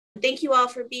Thank you all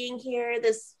for being here.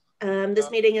 This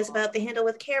meeting is about the Handle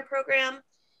with Care program.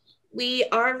 We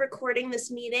are recording this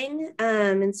meeting,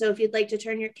 and so if you'd like to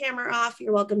turn your camera off,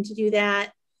 you're welcome to do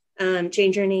that.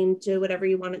 Change your name to whatever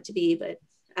you want it to be, but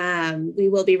we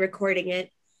will be recording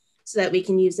it so that we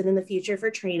can use it in the future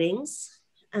for trainings.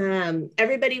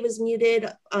 Everybody was muted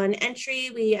on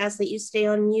entry. We ask that you stay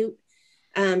on mute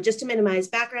just to minimize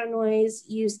background noise.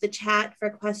 Use the chat for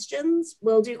questions.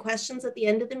 We'll do questions at the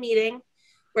end of the meeting.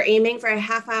 We're aiming for a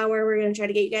half hour. We're going to try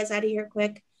to get you guys out of here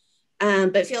quick.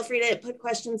 But feel free to put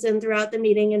questions in throughout the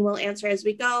meeting and we'll answer as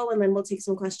we go. And then we'll take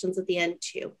some questions at the end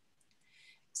too.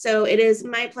 So it is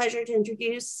my pleasure to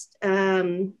introduce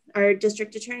our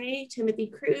district attorney, Timothy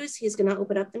Cruz. He's going to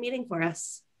open up the meeting for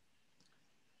us.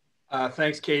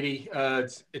 Thanks, Katie.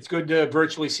 It's good to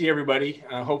virtually see everybody.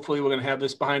 Hopefully we're going to have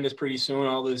this behind us pretty soon.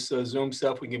 All this Zoom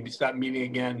stuff, we can start meeting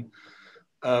again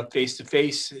face to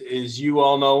face. As you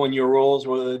all know in your roles,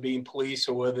 whether they be in police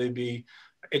or whether they be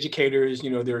educators,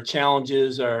 their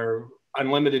challenges are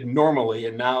unlimited normally,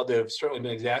 and now they've certainly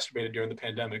been exacerbated during the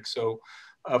pandemic. So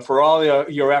for all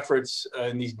your efforts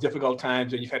in these difficult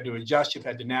times that you've had to adjust, you've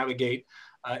had to navigate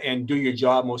and do your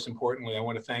job, most importantly, I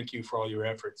want to thank you for all your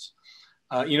efforts.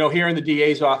 Here in the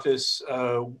DA's office,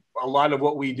 a lot of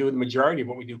what we do, the majority of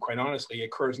what we do, quite honestly,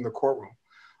 occurs in the courtroom.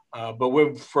 But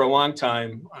we've, for a long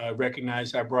time,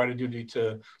 recognized our broader duty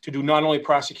to do not only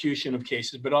prosecution of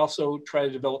cases, but also try to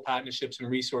develop partnerships and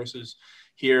resources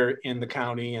here in the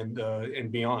county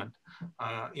and beyond.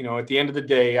 At the end of the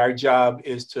day, our job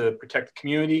is to protect the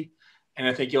community. And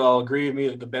I think you'll all agree with me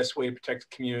that the best way to protect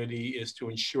the community is to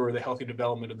ensure the healthy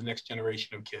development of the next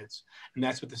generation of kids. And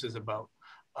that's what this is about.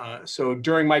 So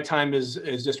during my time as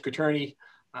district attorney,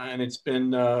 and it's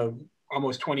been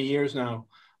almost 20 years now,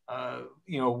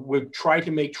 we've tried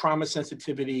to make trauma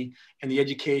sensitivity and the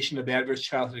education of adverse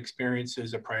childhood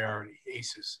experiences a priority,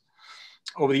 ACEs.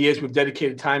 Over the years, we've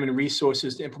dedicated time and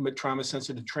resources to implement trauma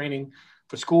sensitive training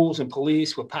for schools and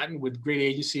police. We're partnered with great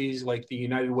agencies like the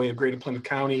United Way of Greater Plymouth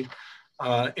County.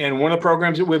 And one of the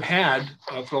programs that we've had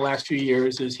for the last few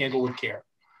years is Handle with Care.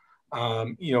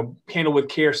 Handle with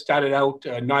Care started out,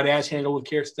 not as Handle with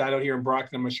Care, started out here in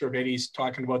Brockton. I'm not sure if Eddie's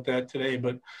talking about that today,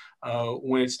 but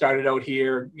when it started out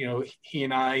here, he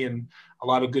and I and a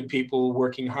lot of good people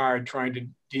working hard trying to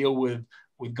deal with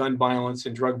gun violence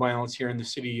and drug violence here in the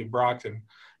city of Brockton.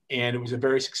 And it was a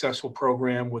very successful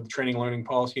program with Training Learning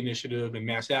Policy Initiative and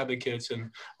Mass Advocates and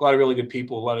a lot of really good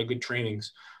people, a lot of good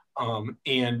trainings.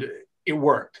 And it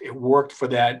worked. It worked for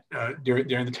that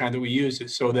during the time that we used it.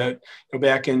 So that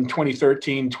back in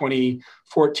 2013,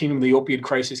 2014, when the opioid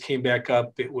crisis came back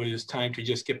up, it was time to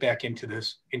just get back into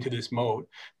this mode,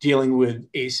 dealing with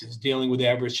ACEs, dealing with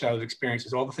adverse childhood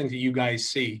experiences, all the things that you guys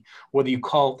see, whether you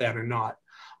call it that or not.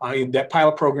 That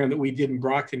pilot program that we did in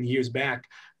Brockton years back,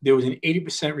 there was an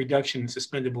 80% reduction in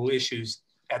suspendable issues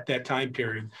at that time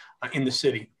period in the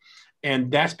city.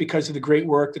 And that's because of the great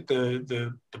work that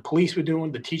the police were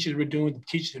doing, the teachers were doing, the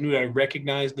teachers knew how to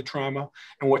recognize the trauma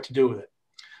and what to do with it.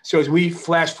 So as we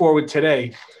flash forward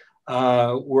today,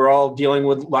 we're all dealing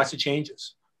with lots of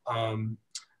changes. And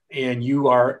you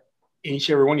are, each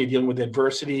and every one of you, dealing with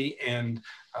adversity and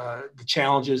the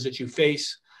challenges that you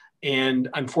face. And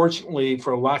unfortunately,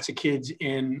 for lots of kids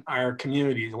in our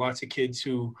communities, lots of kids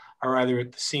who are either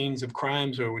at the scenes of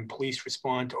crimes or when police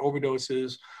respond to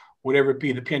overdoses, whatever it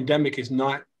be, the pandemic is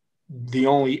not the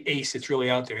only ACE that's really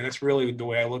out there. And that's really the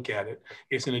way I look at it.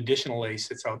 It's an additional ACE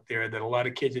that's out there that a lot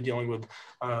of kids are dealing with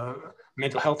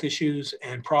mental health issues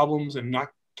and problems and not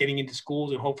getting into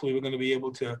schools. And hopefully we're going to be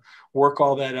able to work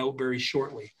all that out very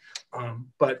shortly.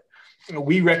 But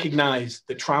we recognize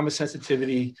that trauma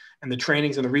sensitivity and the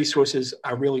trainings and the resources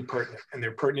are really pertinent, and they're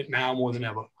pertinent now more than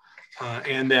ever.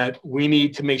 And that we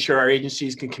need to make sure our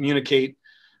agencies can communicate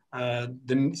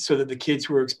so that the kids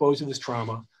who are exposed to this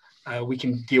trauma, we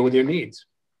can deal with their needs.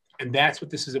 And that's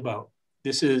what this is about.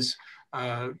 This is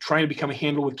trying to become a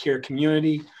Handle with Care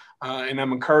community. And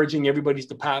I'm encouraging everybody's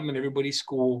department, everybody's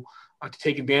school to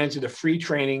take advantage of the free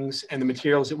trainings and the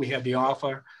materials that we have to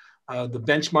offer. The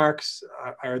benchmarks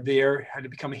are there, how to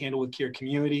become a Handle with Care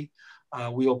community.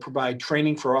 We will provide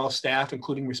training for all staff,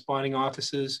 including responding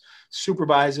officers,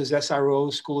 supervisors,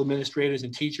 SROs, school administrators,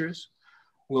 and teachers.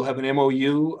 We'll have an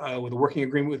MOU with a working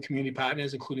agreement with community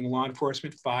partners, including law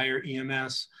enforcement, fire,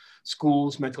 EMS,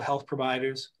 schools, mental health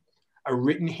providers, a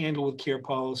written Handle with Care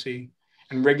policy,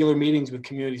 and regular meetings with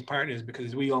community partners, because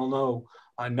as we all know,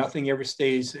 nothing ever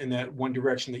stays in that one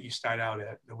direction that you start out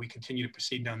at, that we continue to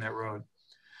proceed down that road.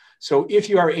 So if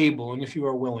you are able and if you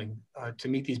are willing to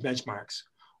meet these benchmarks,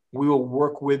 we will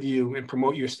work with you and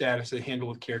promote your status as a Handle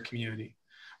with Care community.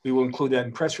 We will include that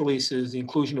in press releases, the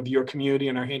inclusion of your community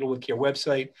on our Handle with Care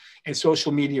website, and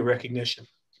social media recognition.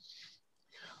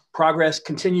 Progress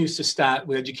continues to start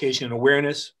with education and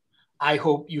awareness. I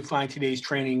hope you find today's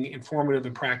training informative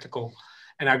and practical.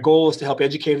 And our goal is to help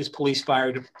educators, police,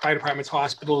 fire departments,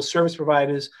 hospitals, service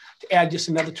providers, to add just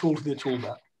another tool to the tool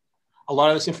belt. A lot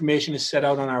of this information is set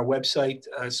out on our website.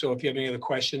 So if you have any other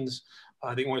questions,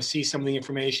 that you want to see some of the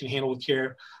information, Handle with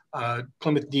Care,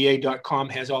 PlymouthDA.com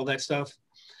has all that stuff.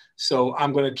 So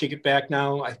I'm going to kick it back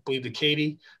now, I believe, to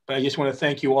Katie. But I just want to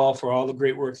thank you all for all the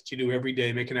great work that you do every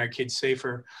day, making our kids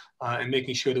safer and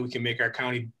making sure that we can make our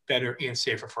county better and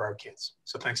safer for our kids.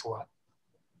 So thanks a lot.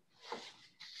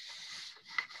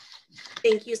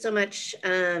 Thank you so much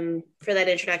for that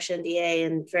introduction, DA,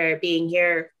 and for being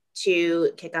here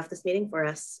to kick off this meeting for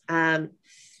us.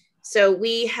 So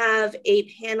we have a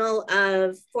panel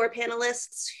of 4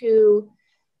 panelists who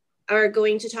are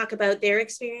going to talk about their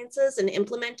experiences in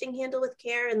implementing Handle with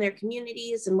Care in their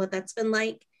communities and what that's been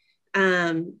like.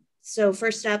 So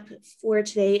first up for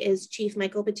today is Chief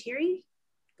Michael Battieri.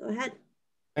 Go ahead.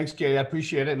 Thanks, Katie. I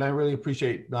appreciate it. And I really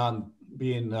appreciate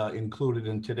being included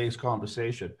in today's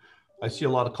conversation. I see a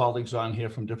lot of colleagues on here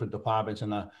from different departments,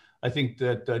 and I think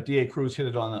that DA Cruz hit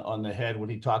it on the head when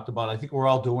he talked about, I think we're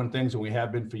all doing things, and we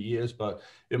have been for years, but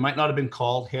it might not have been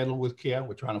called Handle with Care.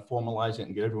 We're trying to formalize it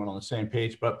and get everyone on the same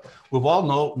page, but we've all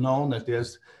known that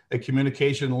there's a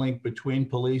communication link between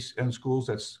police and schools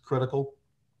that's critical.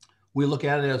 We look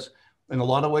at it as, in a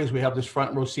lot of ways, we have this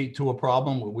front row seat to a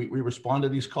problem. We respond to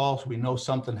these calls. We know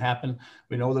something happened.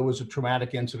 We know there was a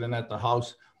traumatic incident at the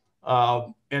house.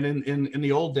 And in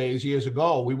the old days, years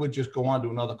ago, we would just go on to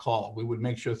another call. We would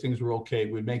make sure things were okay.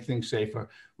 We'd make things safer.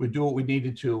 We'd do what we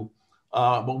needed to.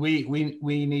 But we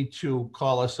need to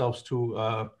call ourselves to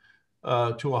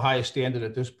a higher standard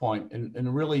at this point,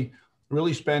 and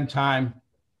really spend time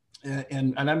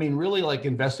and I mean, really like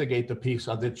investigate the piece.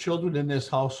 Are the children in this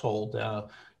household,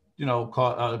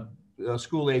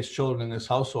 school-age children in this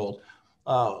household,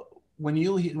 when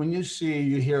you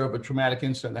hear of a traumatic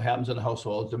incident that happens in a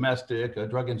household, domestic, a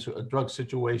drug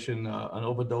situation, an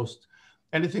overdose,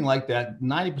 anything like that,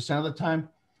 90% of the time,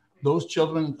 those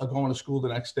children are going to school the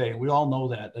next day. We all know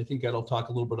that. I think Ed will talk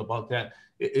a little bit about that.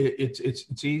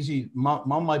 It's easy.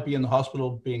 Mom might be in the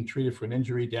hospital being treated for an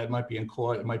injury. Dad might be in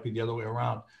court. It might be the other way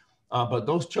around. But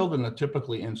those children are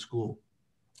typically in school.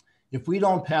 If we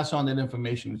don't pass on that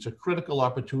information, it's a critical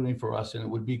opportunity for us, and it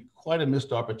would be quite a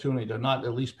missed opportunity to not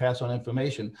at least pass on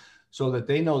information so that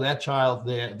they know that child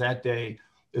there that day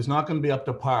is not going to be up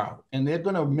to par, and they're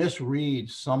going to misread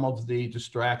some of the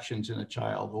distractions in a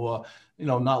child, or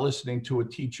not listening to a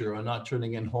teacher, or not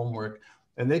turning in homework,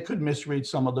 and they could misread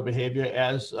some of the behavior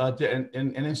as and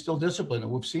instill discipline.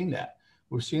 And we've seen that.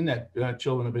 We've seen that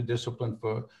children have been disciplined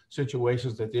for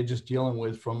situations that they're just dealing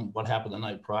with from what happened the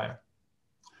night prior.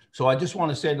 So I just want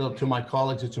to say to my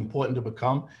colleagues, it's important to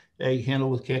become a Handle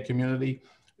with Care community.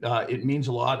 It means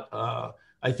a lot.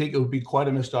 I think it would be quite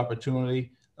a missed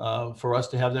opportunity for us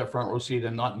to have that front row seat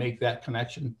and not make that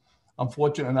connection. I'm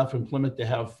fortunate enough in Plymouth to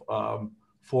have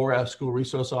 4 school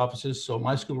resource officers. So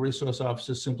my school resource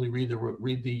officers simply read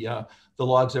the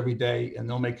logs every day, and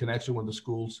they'll make connection with the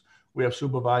schools. We have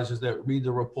supervisors that read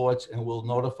the reports and will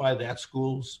notify that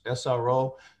school's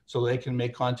SRO so they can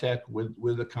make contact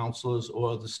with the counselors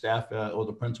or the staff or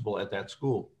the principal at that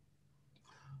school.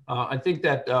 I think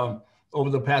that over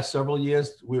the past several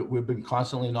years, we've been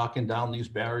constantly knocking down these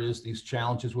barriers, these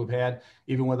challenges we've had,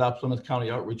 even with our Plymouth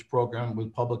County Outreach Program,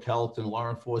 with public health and law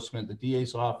enforcement, the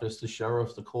DA's office, the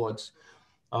sheriff, the courts,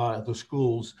 the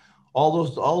schools.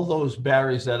 All those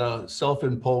barriers that are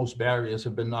self-imposed barriers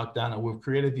have been knocked down, and we've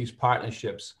created these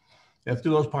partnerships. And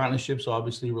through those partnerships,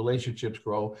 obviously relationships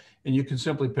grow, and you can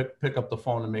simply pick up the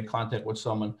phone and make contact with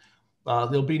someone.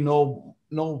 There'll be no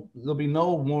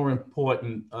more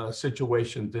important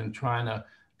situation than trying to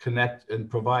connect and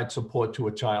provide support to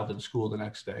a child at school the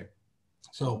next day.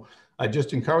 So I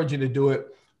just encourage you to do it.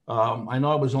 I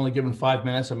know I was only given 5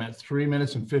 minutes. I'm at 3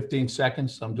 minutes and 15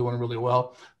 seconds. I'm doing really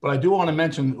well. But I do want to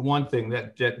mention one thing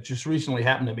that just recently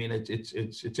happened to me, and it's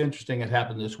interesting. It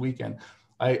happened this weekend.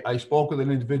 I spoke with an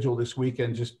individual this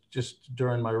weekend just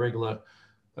during my regular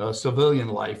civilian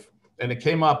life. And it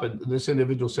came up, and this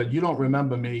individual said, "You don't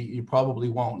remember me, you probably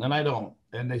won't." And I don't.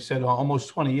 And they said almost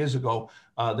 20 years ago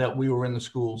that we were in the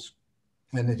schools,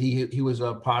 and that he was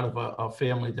a part of a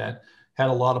family that had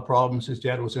a lot of problems. His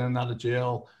dad was in and out of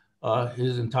jail.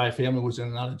 His entire family was in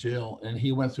and out of jail, and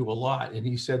he went through a lot. And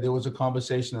he said there was a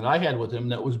conversation that I had with him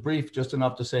that was brief, just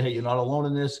enough to say, "Hey, you're not alone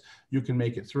in this. You can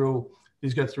make it through."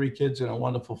 He's got 3 kids and a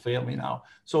wonderful family now.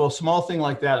 So a small thing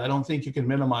like that, I don't think you can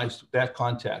minimize that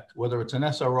contact, whether it's an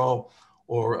SRO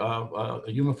or a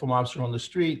uniform officer on the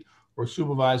street or a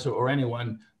supervisor or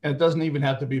anyone. And it doesn't even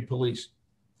have to be police.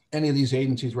 Any of these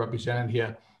agencies represented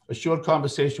here, a short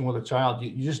conversation with a child,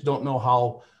 you just don't know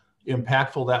how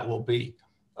impactful that will be.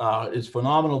 It's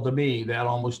phenomenal to me that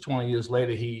almost 20 years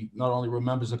later, he not only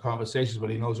remembers the conversations, but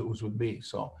he knows it was with me.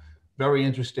 So very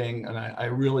interesting. And I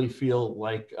really feel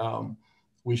like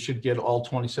we should get all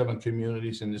 27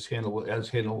 communities in this handle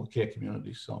with care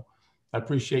communities. So I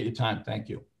appreciate your time. Thank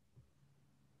you.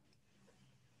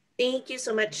 Thank you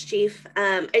so much, Chief.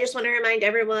 I just want to remind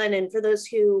everyone, and for those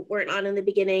who weren't on in the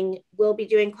beginning, we'll be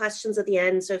doing questions at the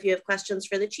end. So if you have questions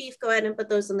for the Chief, go ahead and put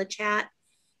those in the chat,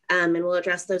 and we'll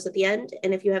address those at the end.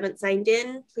 And if you haven't signed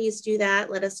in, please do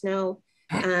that. Let us know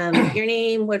your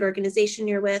name, what organization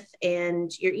you're with,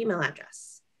 and your email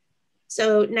address.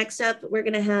 So next up, we're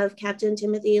going to have Captain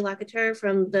Timothy Locketer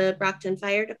from the Brockton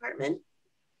Fire Department.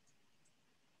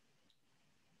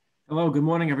 Hello, good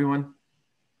morning, everyone.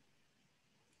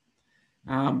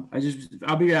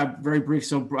 I'll be very brief.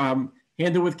 So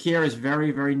Handle with Care is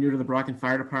very, very new to the Brockton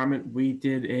Fire Department. We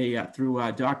did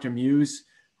through Dr. Muse,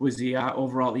 who is the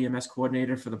overall EMS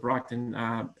coordinator for the Brockton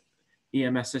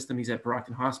EMS system. He's at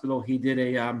Brockton Hospital. He did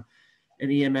an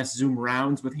EMS Zoom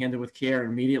rounds with Handle with Care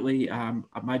immediately.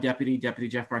 My Deputy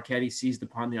Jeff Marchetti, seized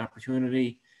upon the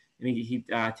opportunity, and he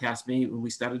tasked me when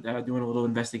we started doing a little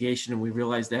investigation, and we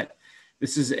realized that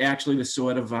this is actually the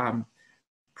sort of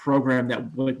program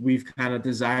that we've kind of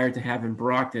desired to have in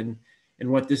Brockton. And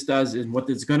what this does and what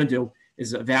it's going to do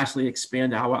is vastly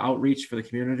expand our outreach for the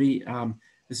community.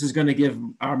 This is going to give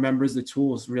our members the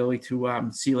tools really to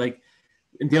see, like,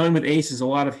 in dealing with ACE, there's a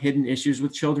lot of hidden issues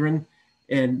with children.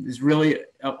 And it's really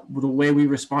the way we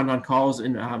respond on calls.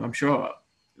 And I'm sure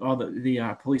all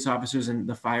the police officers and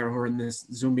the fire who are in this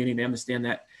Zoom meeting, they understand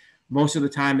that most of the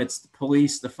time it's the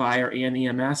police, the fire, and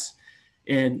EMS.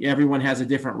 And everyone has a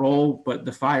different role, but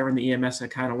the fire and the EMS are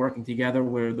kind of working together,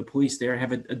 where the police there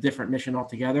have a different mission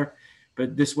altogether.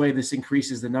 But this way, this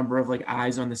increases the number of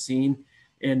eyes on the scene.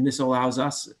 And this allows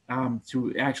us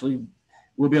to actually,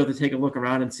 we'll be able to take a look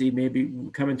around and see, maybe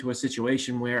come into a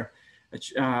situation where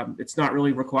it's not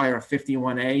really require a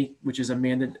 51A, which is a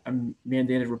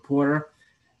mandated reporter,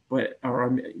 but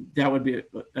that would be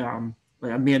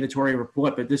a mandatory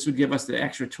report. But this would give us the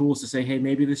extra tools to say, hey,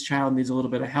 maybe this child needs a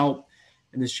little bit of help,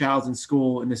 and this child's in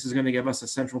school, and this is going to give us a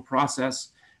central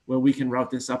process where we can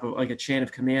route this up like a chain of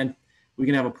command. We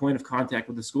can have a point of contact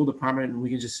with the school department, and we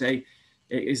can just say,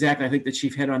 exactly, I think the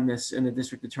chief hit on this, and the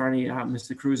district attorney,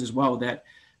 Mr. Cruz, as well, that,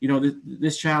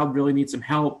 this child really needs some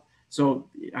help. So,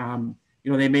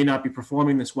 they may not be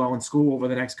performing this well in school over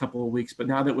the next couple of weeks, but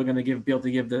now that we're going to be able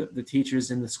to give the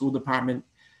teachers in the school department,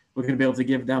 we're going to be able to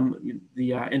give them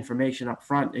the information up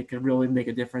front. It can really make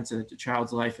a difference in the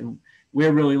child's life. And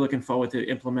we're really looking forward to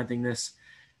implementing this.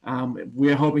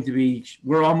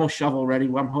 We're almost shovel ready.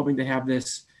 I'm hoping to have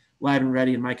this live and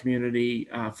ready in my community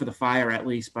for the fire, at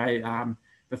least by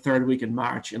the third week in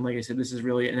March. And like I said, this is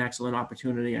really an excellent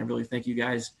opportunity. I really thank you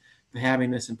guys for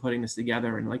having this and putting this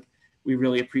together. And we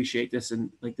really appreciate this. And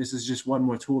this is just one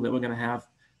more tool that we're going to have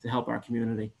to help our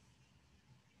community.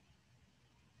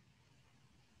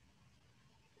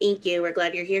 Thank you. We're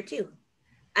glad you're here too.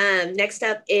 Next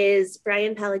up is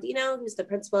Brian Palladino, who's the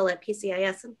principal at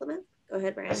PCIS in Plymouth. Go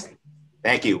ahead, Brian.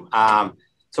 Thank you.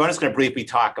 So I'm just going to briefly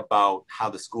talk about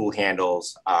how the school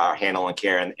handles Handle and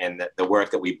Care and the work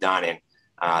that we've done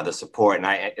and the support.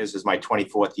 And this is my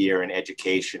 24th year in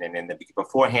education. And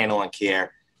before Handle and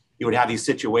Care, you would have these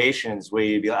situations where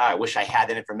you'd be like, I wish I had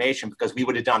that information, because we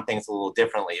would have done things a little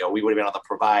differently, or we would have been able to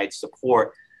provide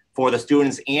support for the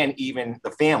students and even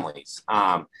the families.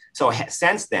 So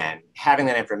since then, having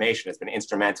that information has been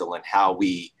instrumental in how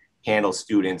we handle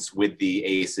students with the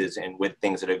ACEs and with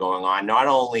things that are going on, not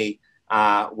only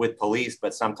with police,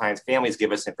 but sometimes families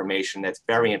give us information that's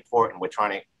very important. We're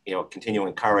trying to continue to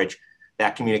encourage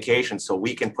that communication so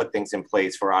we can put things in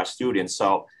place for our students.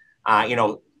 So,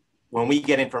 when we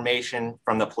get information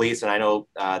from the police, and I know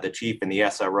the chief and the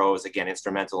SRO is, again,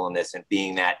 instrumental in this and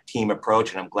being that team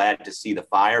approach. And I'm glad to see the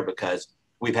fire, because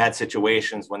we've had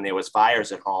situations when there was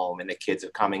fires at home and the kids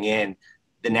are coming in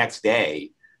the next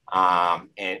day. And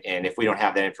if we don't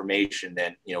have that information,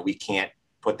 then, we can't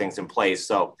put things in place.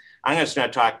 So I'm just going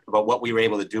to talk about what we were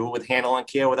able to do with Handle and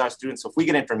Care with our students. So if we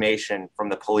get information from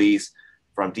the police,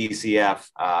 from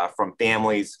DCF, from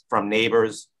families, from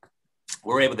neighbors,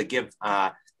 we're able to give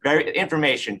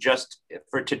information just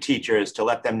to teachers to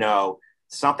let them know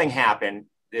something happened.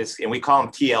 And we call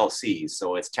them TLCs.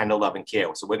 So it's 10 to 11 care.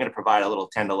 So we're going to provide a little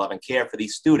 10 to 11 care for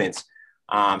these students.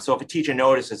 So if a teacher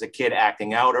notices a kid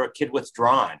acting out or a kid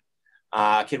withdrawn,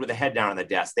 a kid with a head down on the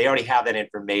desk. They already have that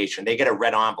information. They get a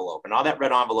red envelope, and all that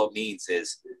red envelope means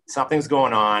is something's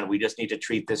going on. We just need to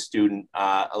treat this student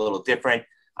a little different.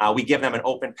 We give them an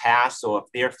open pass. So if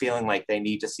they're feeling like they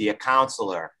need to see a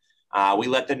counselor, we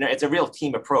let it's a real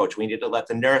team approach. We need to let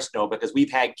the nurse know, because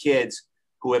we've had kids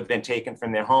who have been taken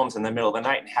from their homes in the middle of the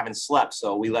night and haven't slept.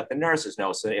 So we let the nurses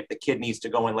know. So if the kid needs to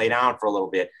go and lay down for a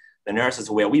little bit, the nurse is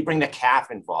aware. We bring the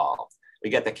CAF involved. We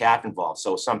get the CAF involved.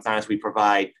 So sometimes we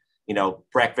provide,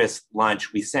 breakfast,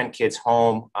 lunch. We send kids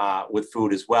home with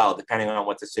food as well, depending on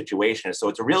what the situation is. So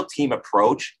it's a real team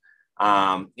approach.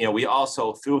 We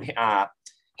also, through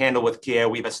Handle with Care,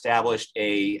 we've established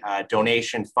a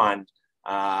donation fund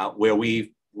where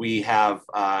we have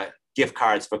gift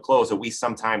cards for clothes. So we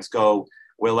sometimes go.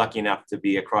 We're lucky enough to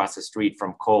be across the street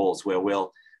from Kohl's, where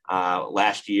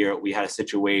last year we had a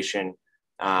situation.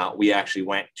 We actually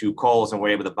went to Kohl's and were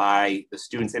able to buy the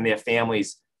students and their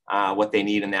families what they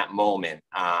need in that moment.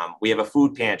 We have a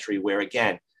food pantry where,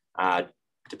 again,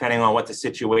 depending on what the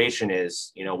situation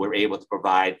is, we're able to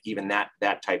provide even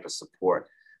that type of support.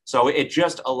 So it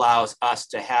just allows us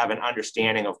to have an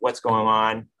understanding of what's going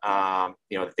on,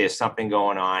 if there's something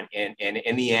going on. And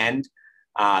in the end,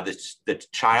 the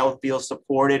child feels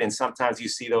supported. And sometimes you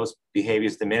see those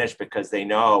behaviors diminish because they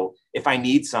know, if I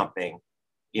need something,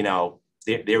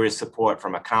 there is support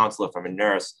from a counselor, from a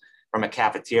nurse, from a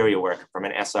cafeteria worker, from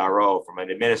an SRO, from an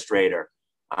administrator.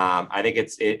 I think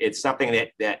it's something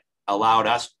that allowed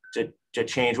us to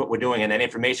change what we're doing. And that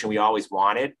information we always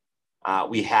wanted,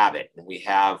 we have it, and we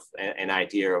have an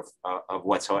idea of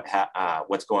what's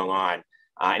going on.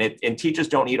 And teachers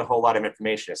don't need a whole lot of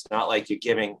information. It's not like you're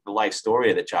giving the life story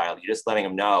of the child. You're just letting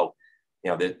them know,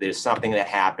 there's something that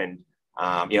happened.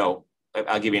 I'll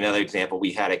give you another example.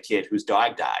 We had a kid whose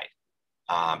dog died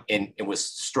and was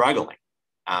struggling.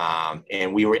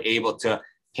 And we were able to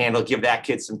give that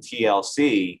kid some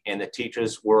TLC, and the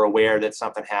teachers were aware that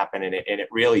something happened. And it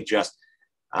really just,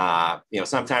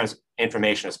 sometimes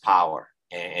information is power,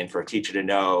 and for a teacher to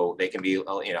know, they can be,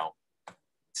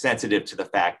 sensitive to the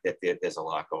fact that there's a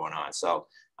lot going on. So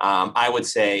I would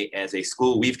say, as a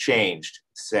school, we've changed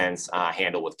since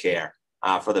Handle with Care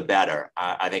for the better.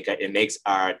 I think it makes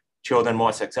our children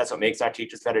more successful. It makes our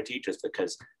teachers better teachers,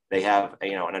 because they have,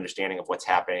 an understanding of what's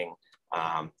happening.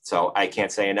 So I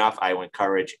can't say enough. I would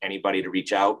encourage anybody to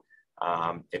reach out.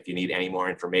 If you need any more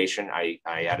information, I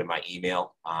added my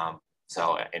email.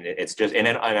 It's just, and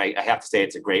I have to say,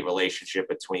 it's a great relationship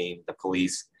between the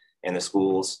police and the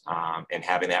schools, and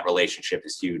having that relationship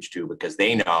is huge too, because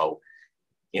they know,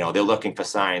 they're looking for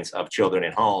signs of children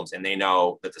in homes, and they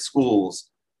know that the schools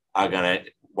are going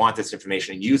to want this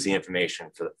information and use the information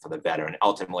for the better. And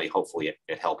ultimately, hopefully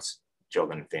it helps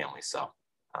children and families. So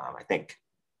I think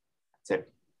that's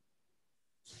it.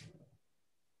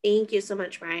 Thank you so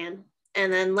much, Brian.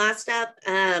 And then last up,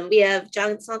 we have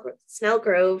John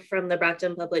Snellgrove from the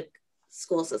Brockton Public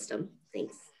School System.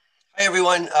 Thanks. Hi,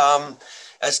 everyone.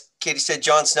 As Katie said,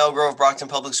 John Snellgrove, Brockton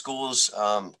Public Schools,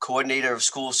 coordinator of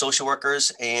school social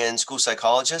workers and school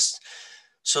psychologists.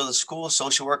 So the school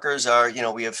social workers are,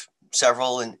 we have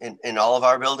several in all of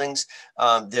our buildings.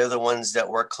 They're the ones that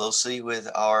work closely with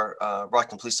our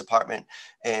Brockton Police Department.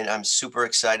 And I'm super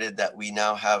excited that we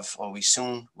now have, or we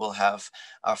soon will have,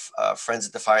 our friends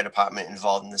at the fire department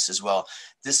involved in this as well.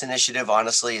 This initiative,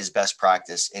 honestly, is best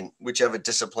practice in whichever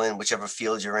discipline, whichever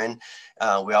field you're in.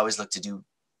 We always look to do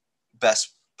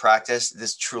best practice.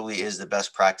 This truly is the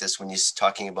best practice when you're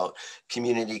talking about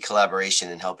community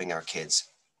collaboration and helping our kids.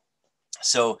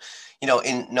 So,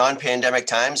 in non-pandemic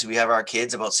times, we have our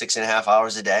kids about 6.5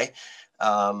 hours a day.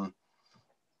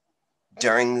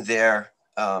 During their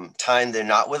time they're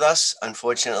not with us,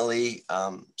 unfortunately,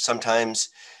 sometimes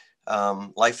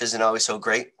life isn't always so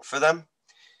great for them.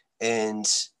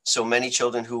 And so many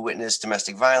children who witness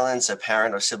domestic violence, a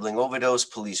parent or sibling overdose,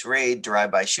 police raid,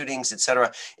 drive-by shootings,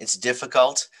 etc., it's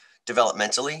difficult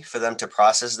developmentally for them to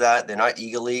process that. They're not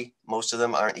most of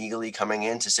them aren't eagerly coming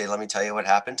in to say, let me tell you what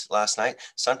happened last night.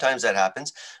 Sometimes that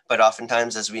happens, but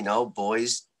oftentimes, as we know,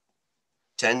 boys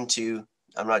tend to,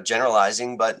 I'm not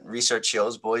generalizing, but research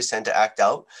shows boys tend to act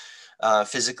out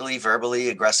physically, verbally,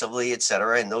 aggressively,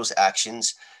 etc. And those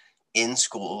actions in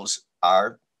schools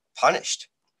are punished.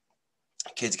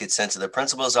 Kids get sent to the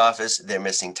principal's office. They're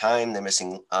missing time. They're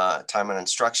missing time on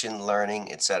instruction,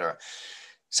 learning, etc.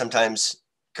 Sometimes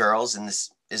girls, and this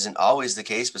isn't always the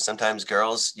case, but sometimes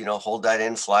girls, you know, hold that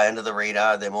in, fly under the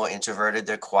radar. They're more introverted,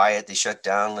 they're quiet, they shut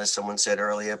down, as someone said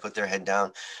earlier, put their head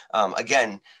down.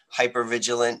 Again, hyper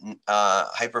vigilant,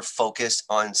 hyper focused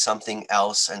on something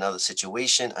else, another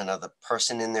situation, another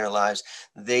person in their lives.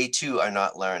 They too are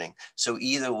not learning. So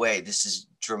either way, this is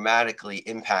dramatically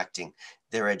impacting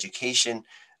their education,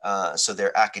 so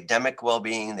their academic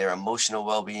well-being, their emotional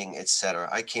well-being, etc.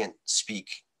 I can't speak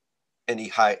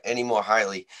any more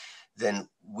highly than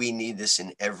we need this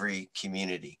in every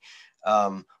community.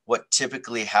 What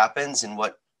typically happens and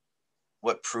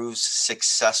what proves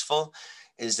successful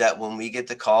is that when we get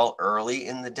the call early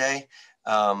in the day,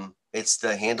 it's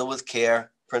the handle with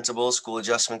care, principal, school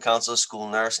adjustment counselor, school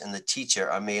nurse, and the teacher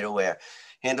are made aware.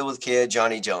 Handle with care,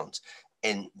 Johnny Jones.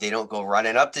 And they don't go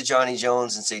running up to Johnny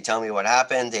Jones and say, tell me what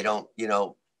happened. They don't, you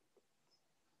know,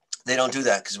 they don't do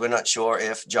that because we're not sure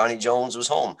if Johnny Jones was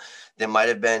home. There might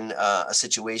have been a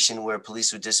situation where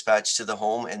police were dispatched to the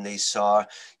home and they saw,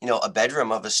 you know, a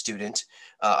bedroom of a student,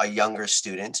 a younger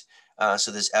student.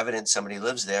 So there's evidence somebody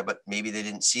lives there, but maybe they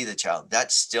didn't see the child.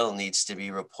 That still needs to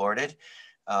be reported,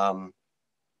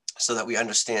 so that we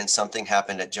understand something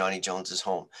happened at Johnny Jones's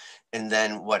home. And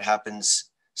then what happens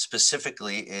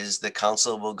specifically is the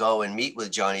council will go and meet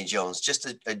with Johnny Jones,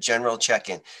 just a general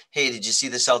check-in. Hey, did you see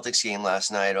the Celtics game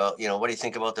last night? Or, you know, what do you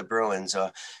think about the Bruins?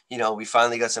 Or, you know, we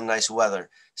finally got some nice weather.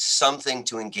 Something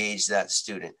to engage that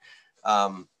student,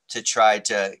 to try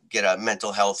to get a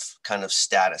mental health kind of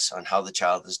status on how the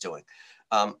child is doing.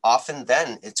 Often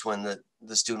then it's when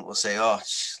the student will say, oh,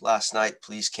 last night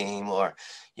police came, or,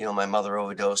 you know, my mother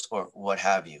overdosed, or what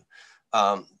have you.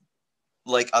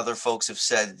 Like other folks have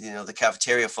said, you know, the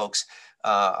cafeteria folks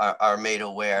are made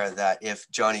aware that if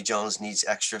Johnny Jones needs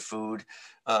extra food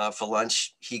for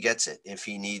lunch, he gets it. If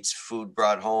he needs food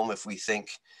brought home, if we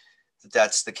think that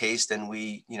that's the case, then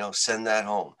we, you know, send that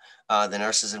home. The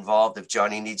nurse is involved. If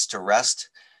Johnny needs to rest,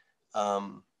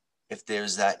 if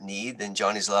there's that need, then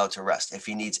Johnny's allowed to rest. If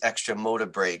he needs extra motor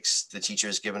breaks, the teacher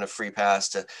is given a free pass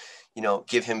to, you know,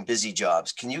 give him busy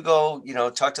jobs. Can you go, you know,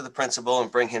 talk to the principal and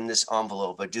bring him this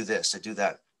envelope, or do this or do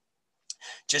that?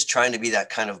 Just trying to be that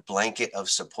kind of blanket of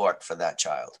support for that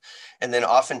child. And then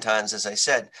oftentimes, as I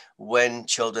said, when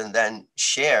children then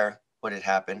share what had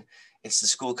happened, it's the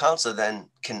school counselor then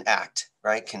can act,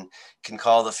 right? Can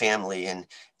call the family and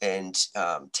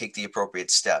take the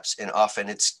appropriate steps. And often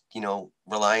it's, you know,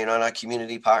 relying on our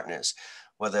community partners,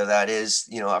 whether that is,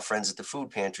 you know, our friends at the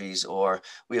food pantries, or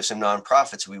we have some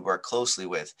nonprofits we work closely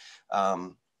with,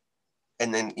 and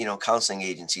then, you know, counseling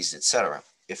agencies, et cetera.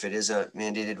 If it is a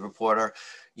mandated reporter,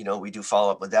 you know, we do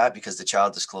follow up with that because the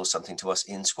child disclosed something to us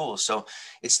in school. So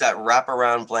it's that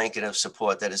wraparound blanket of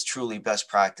support that is truly best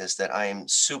practice that I am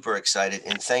super excited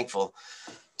and thankful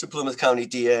to Plymouth County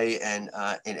DA and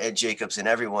Ed Jacobs and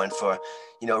everyone for,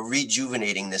 you know,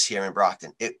 rejuvenating this here in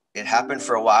Brockton. It happened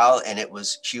for a while and it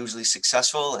was hugely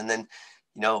successful. And then,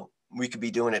 you know, we could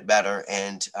be doing it better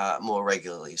and more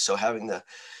regularly. So having the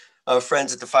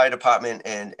friends at the fire department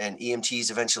and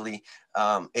EMTs eventually,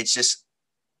 it just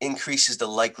increases the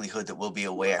likelihood that we'll be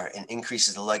aware, and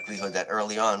increases the likelihood that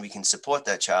early on we can support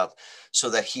that child so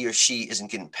that he or she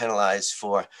isn't getting penalized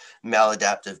for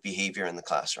maladaptive behavior in the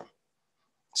classroom.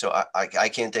 So I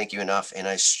can't thank you enough, and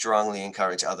I strongly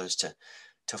encourage others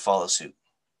to follow suit.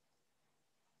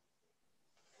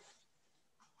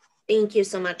 Thank you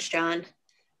so much, John.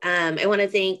 I want to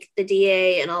thank the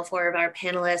DA and all four of our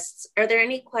panelists. Are there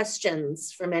any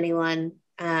questions from anyone?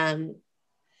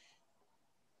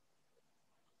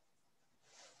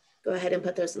 Go ahead and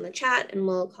put those in the chat and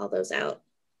we'll call those out.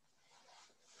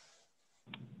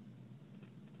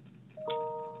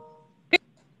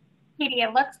 Katie,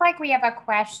 it looks like we have a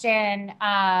question,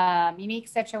 unique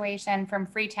situation from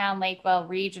Freetown Lakeville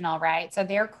Regional, right? So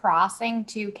they're crossing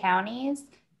 2 counties.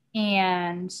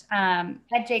 And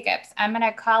Ed Jacobs, I'm going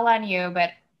to call on you, but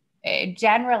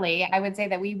generally, I would say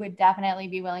that we would definitely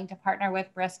be willing to partner with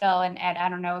Bristol. And Ed, I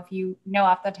don't know if you know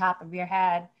off the top of your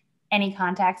head any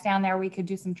contacts down there we could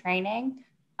do some training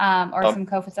or some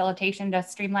co-facilitation to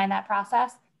streamline that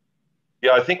process.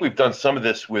 Yeah, I think we've done some of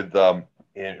this with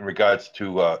in regards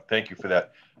to, thank you for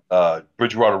that,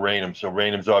 Bridgewater Raynham. So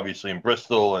Raynham's obviously in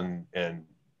Bristol and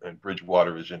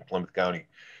Bridgewater is in Plymouth County.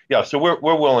 Yeah, so we're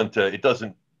willing to, it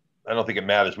doesn't, I don't think it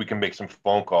matters. We can make some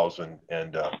phone calls and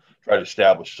try to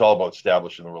establish, it's all about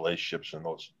establishing the relationships and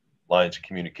those lines of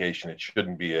communication. It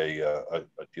shouldn't be a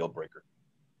deal breaker.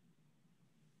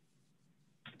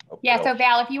 Yeah, so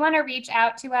Val, if you want to reach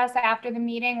out to us after the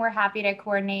meeting, we're happy to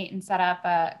coordinate and set up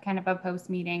a kind of a post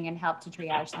meeting and help to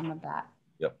triage some of that.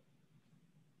 Yep.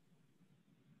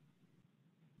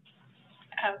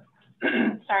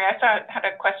 Sorry, I had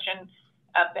a question.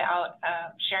 about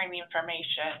sharing the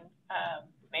information.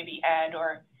 Maybe Ed,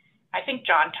 or I think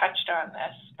John touched on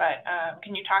this, but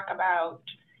can you talk about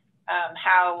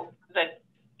how the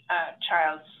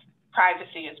child's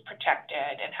privacy is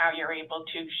protected and how you're able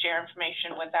to share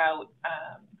information without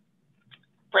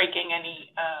breaking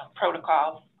any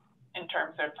protocols in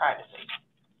terms of privacy?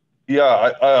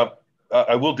 Yeah,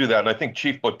 I will do that. And I think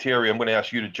Chief Botteri, I'm going to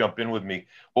ask you to jump in with me.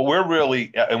 But we're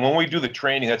really, and when we do the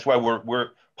training, that's why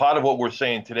we're part of what we're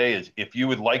saying today is if you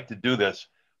would like to do this,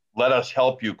 let us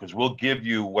help you, because we'll give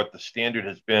you what the standard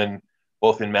has been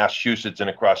both in Massachusetts and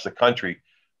across the country.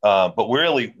 But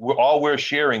really, all we're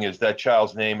sharing is that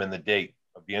child's name and the date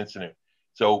of the incident.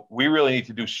 So we really need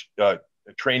to do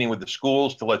training with the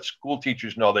schools to let school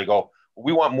teachers know. They go,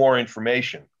 we want more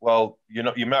information. Well, you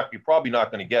know, you're probably not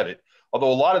going to get it.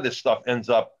 Although a lot of this stuff ends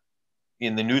up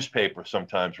in the newspaper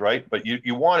sometimes, right? But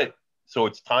you want it so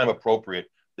it's time appropriate,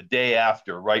 the day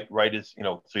after, right is, you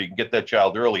know, so you can get that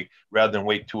child early rather than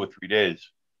wait 2 or 3 days.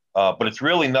 But it's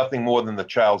really nothing more than the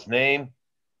child's name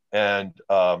and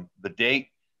the date.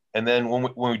 And then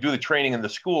when we do the training in the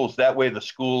schools, that way the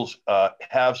schools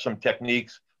have some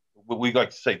techniques, what we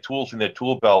like to say, tools in their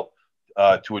tool belt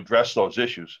to address those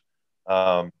issues.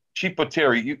 Chief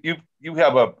Botteri, you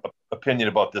have a opinion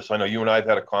about this. I know you and I have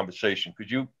had a conversation.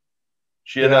 Could you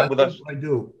share that with us? I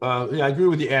do. Yeah, I agree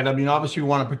with you, Ed. I mean, obviously, we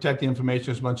want to protect the information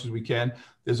as much as we can.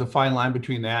 There's a fine line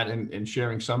between that and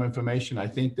sharing some information. I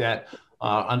think that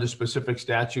under specific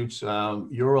statutes,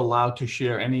 you're allowed to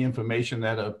share any information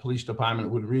that a police department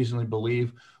would reasonably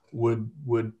believe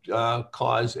would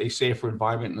cause a safer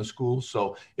environment in the school.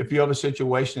 So if you have a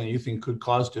situation that you think could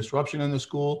cause disruption in the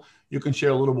school, you can share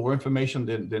a little more information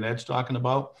than Ed's talking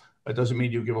about. That doesn't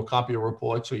mean you give a copy of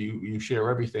reports or you share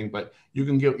everything, but you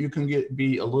can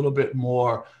be a little bit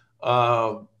more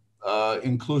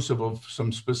inclusive of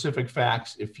some specific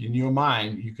facts. If in your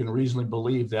mind you can reasonably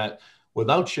believe that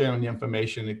without sharing the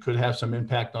information, it could have some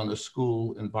impact on the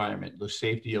school environment, the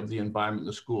safety of the environment in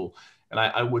the school. And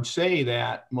I would say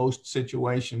that most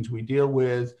situations we deal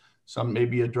with, some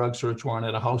maybe a drug search warrant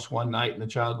at a house one night and the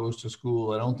child goes to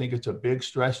school. I don't think it's a big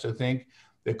stretch to think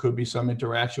there could be some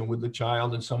interaction with the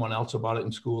child and someone else about it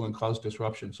in school and cause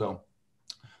disruption. So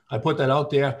I put that out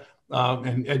there.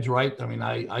 And Ed's right. I mean,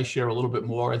 I share a little bit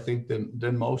more, I think,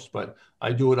 than most, but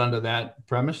I do it under that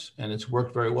premise, and it's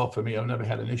worked very well for me. I've never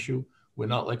had an issue. We're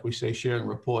not, like we say, sharing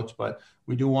reports, but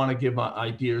we do want to give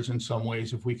ideas in some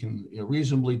ways if we can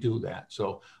reasonably do that.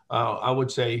 So I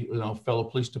would say, fellow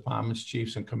police departments,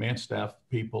 chiefs, and command staff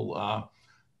people,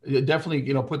 definitely,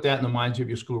 put that in the minds of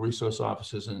your school resource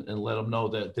officers and let them know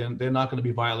that they're not going to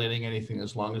be violating anything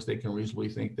as long as they can reasonably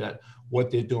think that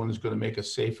what they're doing is going to make a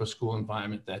safer school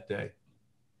environment that day.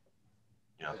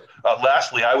 Yeah.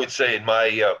 Lastly, I would say in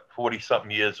my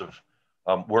 40-something years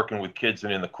of working with kids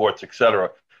and in the courts, et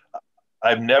cetera,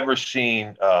 I've never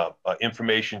seen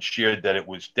information shared that it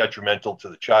was detrimental to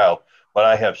the child, but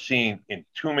I have seen in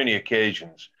too many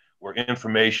occasions where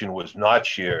information was not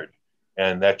shared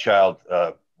and that child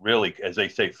really, as they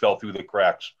say, fell through the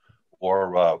cracks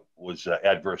or was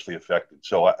adversely affected.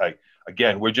 So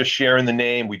again, we're just sharing the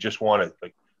name. We just want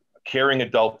a caring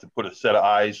adult to put a set of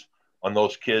eyes on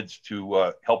those kids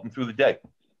to help them through the day.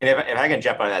 And if I can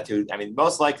jump on that too, I mean,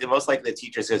 most likely the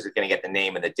teacher says they're going to get the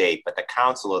name and the date, but the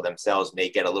counselor themselves may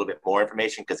get a little bit more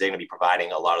information because they're going to be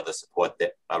providing a lot of the support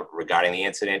that regarding the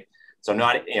incident. So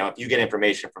not, if you get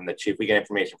information from the chief, we get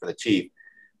information from the chief,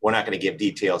 we're not going to give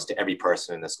details to every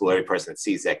person in the school, every person that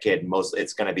sees that kid.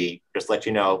 It's going to be just let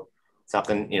you know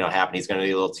something, happened. He's going to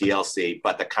be a little TLC,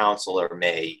 but the counselor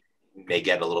may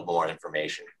get a little more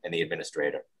information, and the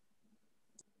administrator.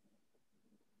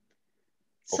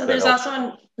 So there's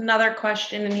also another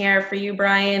question in here for you,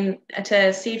 Brian,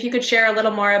 to see if you could share a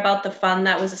little more about the fund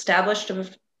that was established to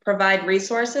provide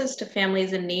resources to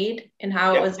families in need and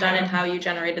how it was done and how you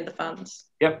generated the funds.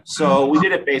 Yep. So we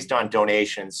did it based on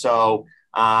donations. So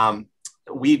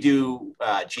we do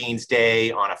Jeans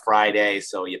Day on a Friday.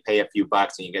 So you pay a few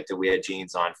bucks and you get to wear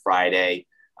jeans on Friday.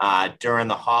 During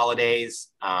the holidays,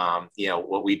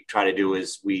 what we try to do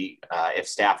is if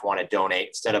staff want to donate,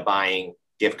 instead of buying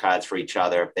gift cards for each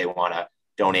other, if they want to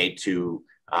donate to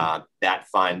that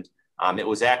fund. It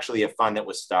was actually a fund that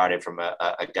was started from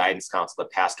a guidance counselor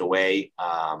that passed away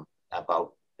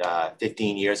about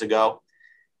 15 years ago.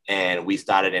 And we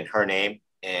started in her name.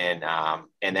 And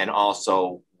then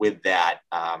also with that,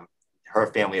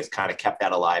 her family has kind of kept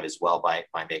that alive as well by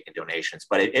making donations.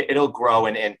 But it'll grow.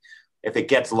 And if it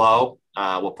gets low,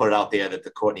 we'll put it out there that the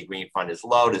Courtney Green Fund is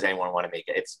low. Does anyone want to make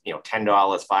it? It's $10,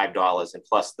 $5, and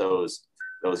plus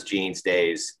those Jeans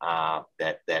Days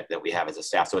that we have as a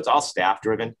staff. So it's all staff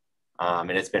driven.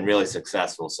 And it's been really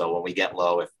successful. So when we get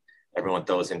low, if everyone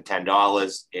throws in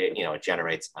 $10, it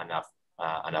generates enough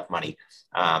money.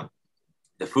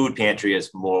 The food pantry is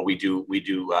more, we do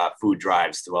food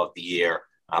drives throughout the year,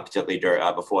 particularly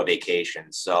before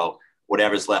vacation. So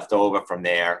whatever's left over from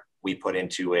there, we put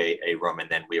into a room, and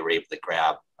then we were able to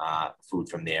grab food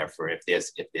from there for if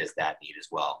there's that need as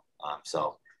well.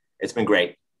 So it's been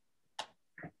great.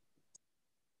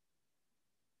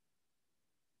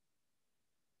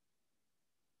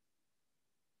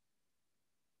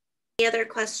 Any other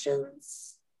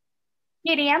questions?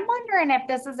 Katie, I'm wondering if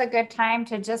this is a good time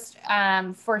to just,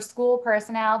 for school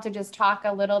personnel, to just talk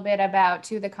a little bit about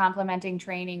the complementing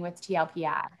training with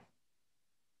TLPI.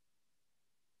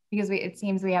 Because it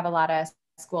seems we have a lot of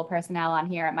school personnel on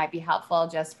here. It might be helpful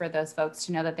just for those folks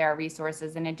to know that there are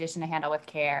resources in addition to Handle with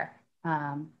Care,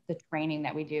 the training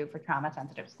that we do for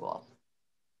trauma-sensitive schools.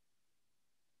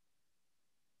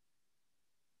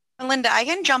 Linda, I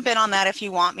can jump in on that if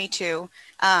you want me to.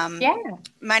 Yeah.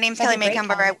 My name's Kelly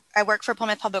Maycumber. I work for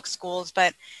Plymouth Public Schools,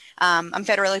 but I'm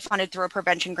federally funded through a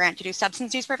prevention grant to do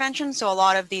substance use prevention. So a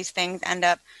lot of these things end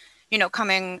up,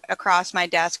 coming across my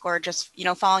desk or just,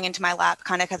 falling into my lap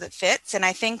kind of because it fits. And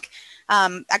I think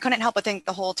I couldn't help but think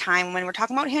the whole time when we're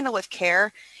talking about Handle with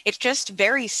Care, it's just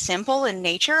very simple in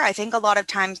nature. I think a lot of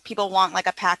times people want like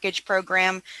a package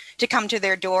program to come to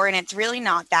their door, and it's really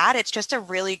not that. It's just a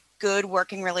really good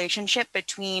working relationship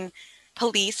between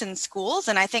police and schools.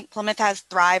 And I think Plymouth has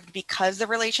thrived because the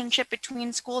relationship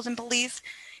between schools and police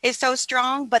is so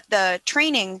strong. But the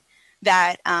training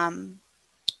that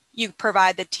you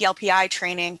provide, the TLPI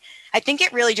training, I think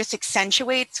it really just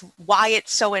accentuates why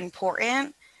it's so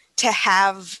important to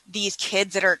have these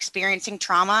kids that are experiencing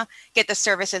trauma get the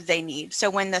services they need. So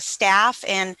when the staff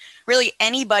and really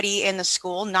anybody in the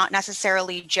school, not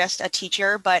necessarily just a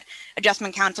teacher, but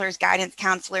adjustment counselors, guidance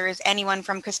counselors, anyone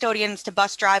from custodians to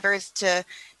bus drivers to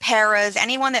paras,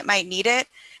 anyone that might need it,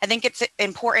 I think it's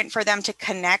important for them to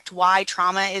connect why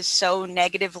trauma is so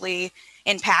negatively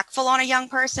impactful on a young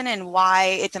person and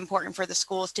why it's important for the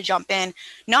schools to jump in,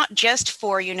 not just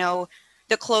for,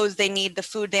 the clothes they need, the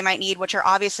food they might need, which are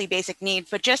obviously basic needs,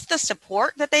 but just the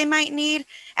support that they might need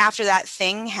after that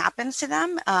thing happens to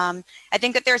them. I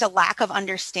think that there's a lack of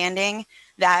understanding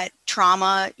that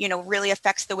trauma, really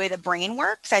affects the way the brain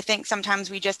works. I think sometimes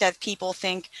we just as people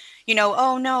think,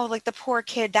 oh no, like the poor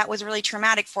kid, that was really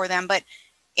traumatic for them. But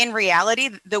in reality,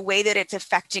 the way that it's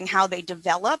affecting how they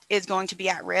develop is going to be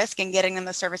at risk, and getting them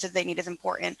the services they need is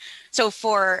important. So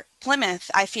for Plymouth,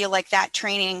 I feel like that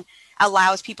training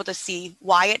allows people to see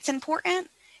why it's important.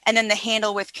 And then the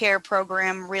Handle with Care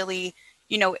program really,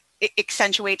 it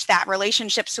accentuates that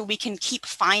relationship so we can keep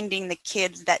finding the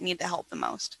kids that need the help the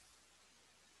most.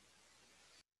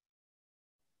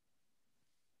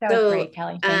 That was great,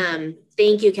 Kelly.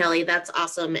 Thank you, Kelly. That's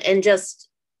awesome. And just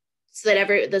so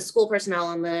that the school personnel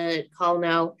on the call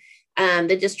know,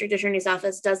 the district attorney's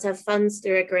office does have funds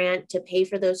through a grant to pay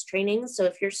for those trainings. So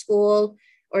if your school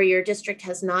or your district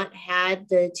has not had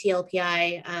the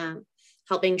TLPI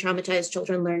helping traumatized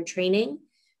children learn training,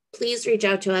 please reach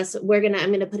out to us. I'm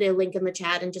gonna put a link in the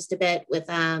chat in just a bit with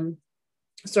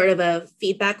sort of a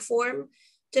feedback form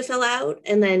to fill out.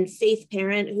 And then Faith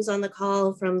Parent, who's on the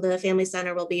call from the Family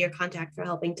Center, will be your contact for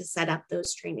helping to set up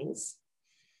those trainings.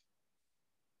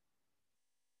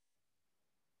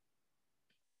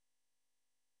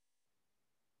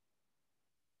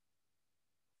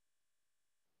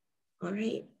 All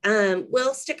right,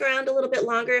 we'll stick around a little bit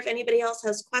longer if anybody else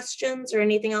has questions or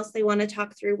anything else they want to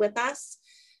talk through with us.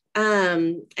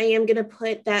 I am going to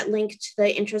put that link to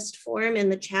the interest form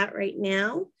in the chat right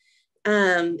now.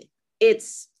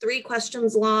 It's 3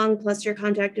 questions long plus your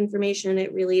contact information.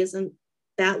 It really isn't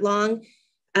that long.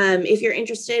 If you're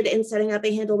interested in setting up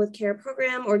a Handle with Care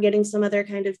program or getting some other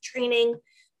kind of training,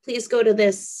 please go to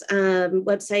this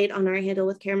website on our Handle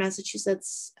with Care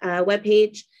Massachusetts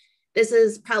webpage. This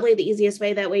is probably the easiest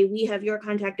way. That way we have your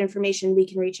contact information. We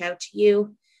can reach out to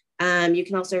you. You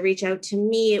can also reach out to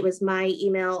me. It was my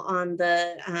email on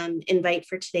the invite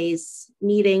for today's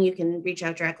meeting. You can reach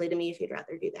out directly to me if you'd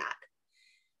rather do that.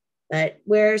 But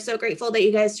we're so grateful that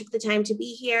you guys took the time to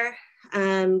be here.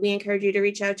 We encourage you to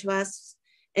reach out to us.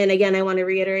 And again, I want to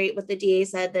reiterate what the DA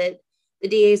said, that the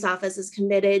DA's office is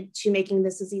committed to making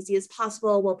this as easy as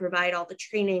possible. We'll provide all the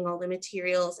training, all the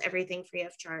materials, everything free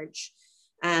of charge.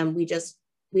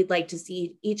 We'd like to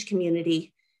see each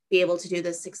community be able to do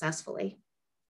this successfully.